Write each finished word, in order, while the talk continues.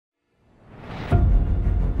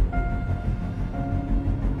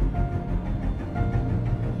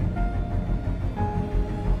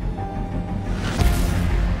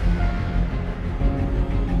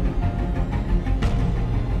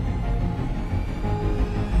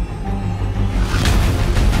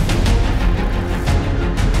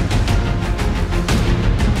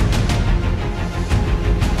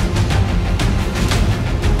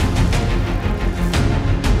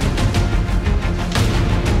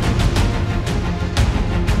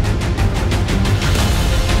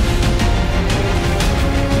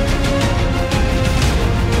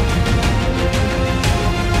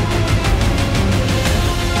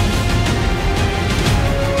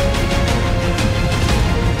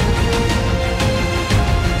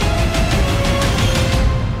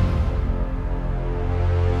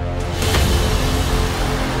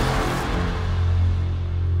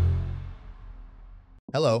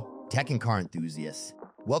tech and car enthusiasts.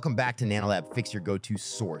 Welcome back to NanoLab Fix Your Go-To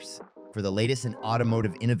source for the latest in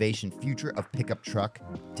automotive innovation future of pickup truck.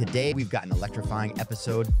 Today, we've got an electrifying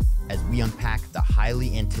episode as we unpack the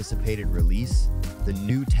highly anticipated release, the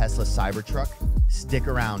new Tesla Cybertruck. Stick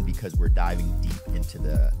around because we're diving deep into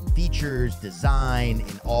the features, design,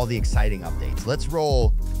 and all the exciting updates. Let's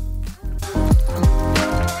roll.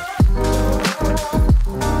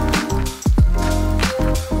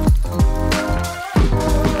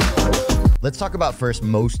 Let's talk about first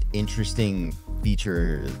most interesting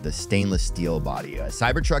feature, the stainless steel body. A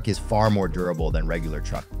Cybertruck is far more durable than regular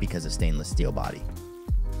truck because of stainless steel body.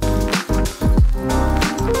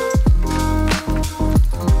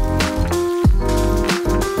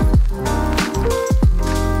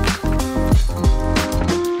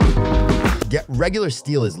 Regular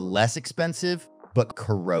steel is less expensive, but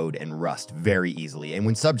corrode and rust very easily. And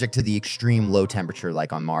when subject to the extreme low temperature,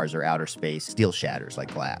 like on Mars or outer space, steel shatters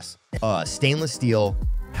like glass. Stainless steel,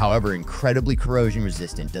 however incredibly corrosion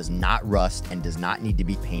resistant, does not rust and does not need to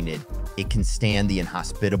be painted. It can stand the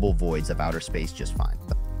inhospitable voids of outer space just fine.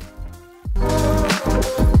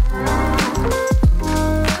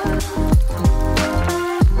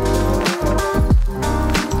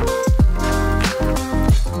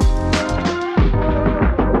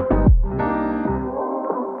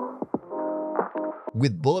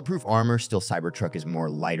 With bulletproof armor, still Cybertruck is more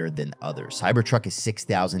lighter than others. Cybertruck is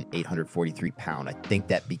 6,843 pounds. I think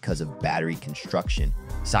that because of battery construction.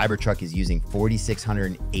 Cybertruck is using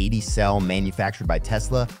 4,680 cell manufactured by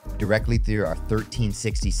Tesla directly through our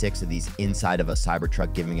 1366 of these inside of a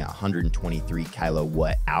Cybertruck, giving it 123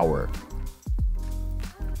 kilowatt hour.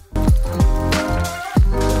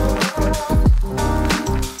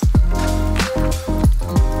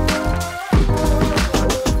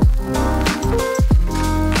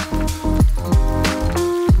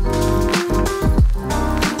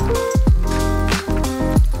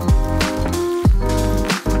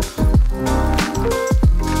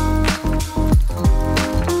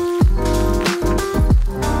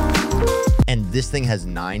 This thing has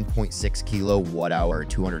 9.6 kilowatt hour,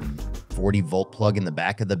 240 volt plug in the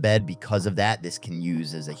back of the bed. Because of that, this can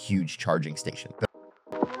use as a huge charging station.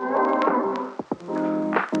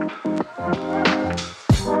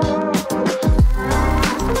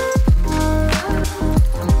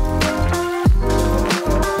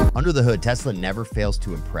 Under the hood, Tesla never fails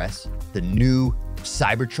to impress. The new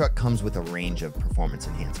Cybertruck comes with a range of performance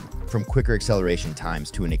enhancement. From quicker acceleration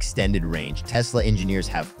times to an extended range, Tesla engineers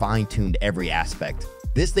have fine-tuned every aspect.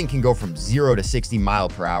 This thing can go from 0 to 60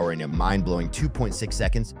 miles per hour in a mind-blowing 2.6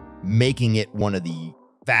 seconds, making it one of the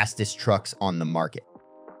fastest trucks on the market.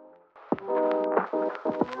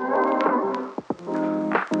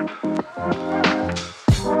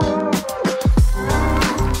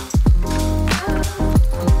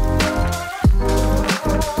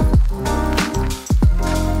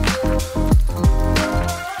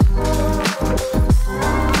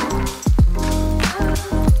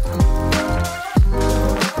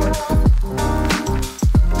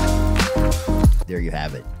 There you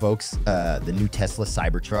have it, folks. The new Tesla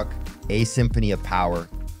Cybertruck, a symphony of power,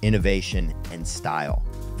 innovation, and style.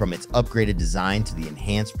 From its upgraded design to the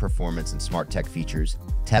enhanced performance and smart tech features,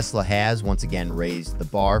 Tesla has once again raised the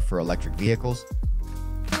bar for electric vehicles.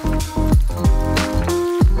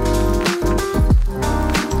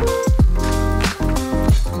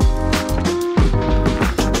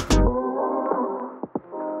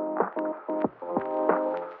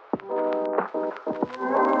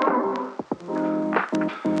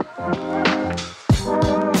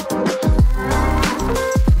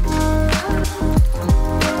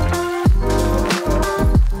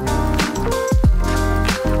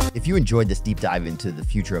 If you enjoyed this deep dive into the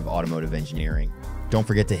future of automotive engineering, don't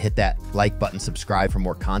forget to hit that like button, subscribe for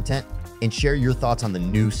more content, and share your thoughts on the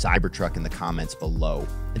new Cybertruck in the comments below.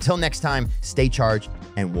 Until next time, stay charged,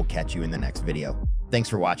 and we'll catch you in the next video. Thanks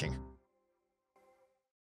for watching.